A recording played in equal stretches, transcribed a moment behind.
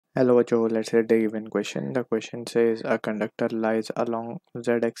Hello, Joe. Let's read the given question. The question says a conductor lies along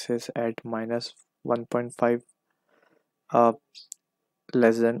z-axis at minus 1.5 uh,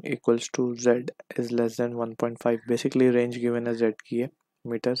 less than equals to z is less than 1.5. Basically, range given as z key है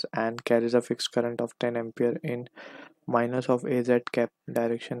meters and carries a fixed current of 10 ampere in minus of az cap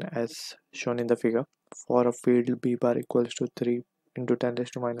direction as shown in the figure. For a field b bar equals to 3 into 10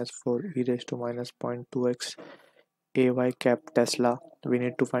 raised to minus 4 e raised to minus 0.2x ay cap Tesla, we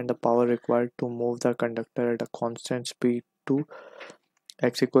need to find the power required to move the conductor at a constant speed to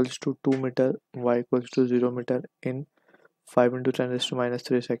x equals to 2 meter, y equals to 0 meter in 5 into 10 raised to minus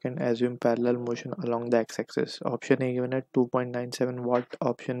 3 second. Assume parallel motion along the x-axis. Option A given at 2.97 watt,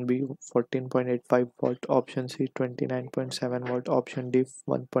 option B 14.85 watt, option C 29.7 watt, option D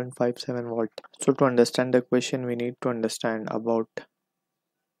 1.57 watt. So to understand the question, we need to understand about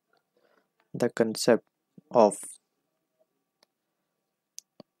the concept of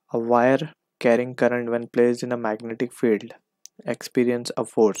a wire carrying current when placed in a magnetic field experience a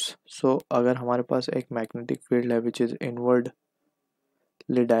force. So अगर हमारे पास एक magnetic field है which is inwardly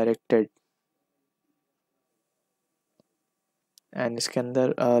directed and इसके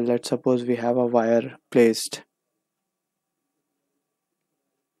अंदर let's suppose we have a wire placed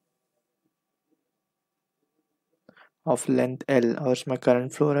of length L और उसमें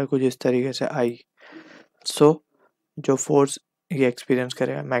current flow है कुछ इस तरीके से I. So जो force ये experience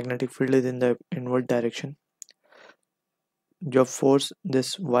करेगा magnetic field is in the inward direction. जो force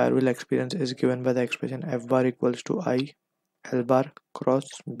this wire will experience is given by the expression F bar equals to I L bar cross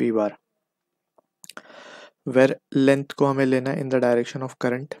B bar, where length को हमें लेना in the direction of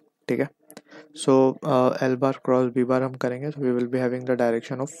current. ठीक है. So L bar cross B bar हम करेंगे, so we will be having the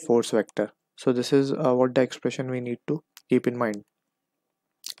direction of force vector. So this is what the expression we need to keep in mind.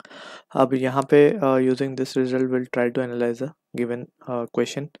 अब यहाँ पे using this result we'll try to analyze the given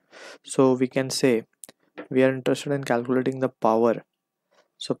question. So we can say we are interested in calculating the power.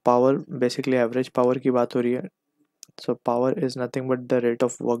 So power basically average power की बात हो रही है. So power is nothing but the rate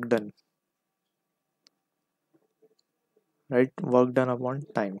of work done, right? Work done upon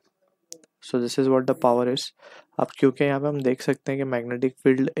time. So this is what the power is. अब क्योंकि यहाँ पे हम देख सकते हैं कि मैग्नेटिक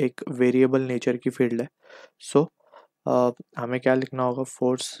फील्ड एक वेरिएबल नेचर की फील्ड है, सो हमें क्या लिखना होगा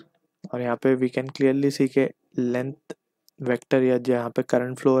फोर्स, और यहाँ पे वी कैन क्लियरली सी के लेंथ वेक्टर या जहाँ पे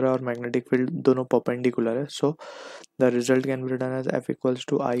करंट फ्लो है और मैग्नेटिक फील्ड दोनों परपेंडिकुलर है. So the result can be written as F equals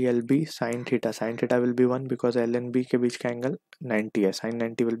to I L B sine theta will be 1 because L and B के बीच का एंगल 90 है, sign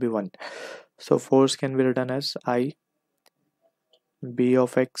 90 will be 1. So force can be written as I B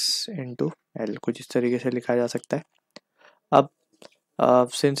of x into L, कुछ इस तरीके से लिखा जा सकता है. अब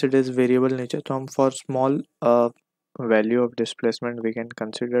since it is variable nature तो हम for small value of displacement we can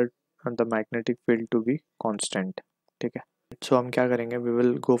consider the magnetic field to be constant. ठीक है. सो हम क्या करेंगे, we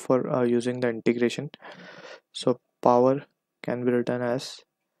will go for using the integration. So power can be written as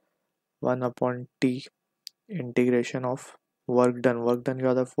 1 upon T integration of work done क्या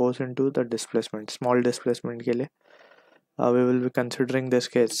होता है, force into the displacement. Small displacement के लिए we will be considering this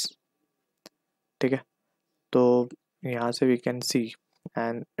case. ठीक है. तो यहाँ से we can see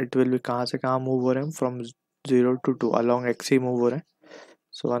and it will be कहाँ से कहाँ मूव हो रहे हैं, from 0 to 2 along x he move हो रहे हैं.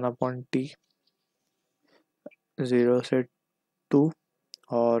 सो 1 अपॉन टी 0 से 2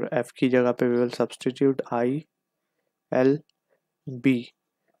 और एफ की जगह पे we will substitute I L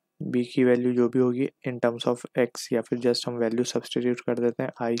B की वैल्यू जो भी होगी इन टर्म्स ऑफ एक्स, या फिर जस्ट हम वैल्यू सब्सटीट्यूट कर देते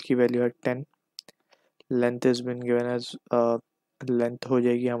हैं. आई की वैल्यू है 10, length is been given as length हो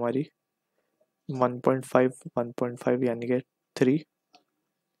जाएगी हमारी 1.5 यानी कि 3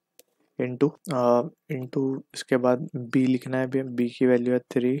 इंटू इसके बाद b लिखना है. b की वैल्यू है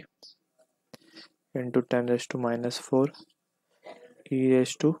 3 into 10 raise to minus 4 e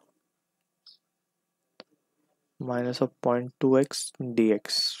raise to minus of 0.2x dx.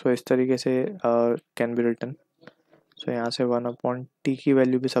 सो इस तरीके से कैन बी रिटन. सो यहाँ से 1 अपॉन टी की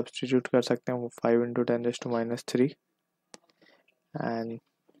वैल्यू भी सब्सटीट्यूट कर सकते हैं, वो 5 into 10 raise to minus 3 and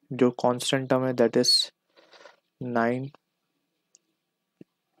जो कांस्टेंट टर्म है that is 9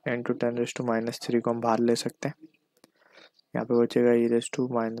 into 10 raise to minus 3 को हम बाहर ले सकते हैं. यहाँ पे बचेगा e raise to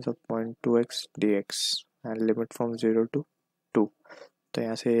minus of 0.2x dx and limit from 0 to 2. तो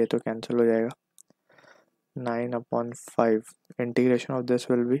यहाँ से ये तो कैंसिल हो जाएगा. 9 upon 5 integration of this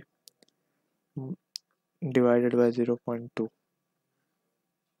will be divided by 0.2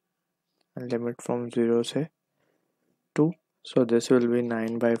 and limit from 0 से 2. So this will be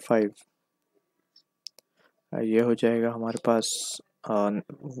 9 by 5. ये हो जाएगा हमारे पास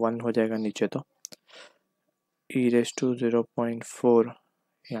 1 हो जाएगा नीचे, तो e raised to 0.4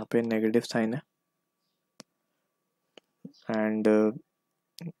 यहाँ पे नेगेटिव साइन है एंड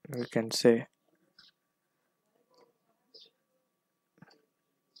we can say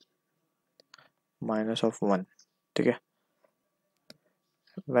 -1, ठीक है.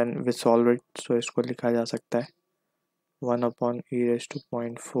 when we solve it, so इसको लिखा जा सकता है 1/e⁴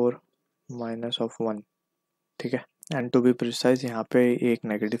 -1, ठीक है. एंड टू बी प्रिसाइज यहाँ पे एक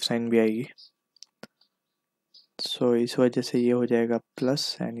नेगेटिव साइन भी आएगी, सो इस वजह से ये हो जाएगा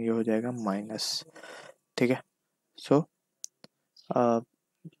प्लस एंड ये हो जाएगा माइनस, ठीक है. सो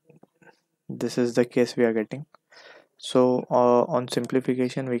this is the case we are getting. So on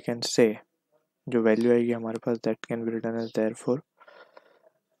simplification we can say जो वैल्यू आएगी हमारे पास, that can be written as therefore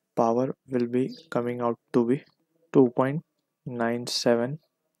power will be coming out to be 2.97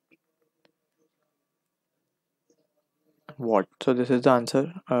 watt. So this is the answer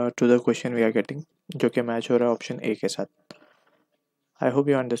to the question we are getting, जो कि match हो रहा है option A के साथ. I hope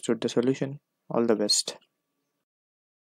you understood the solution. All the best.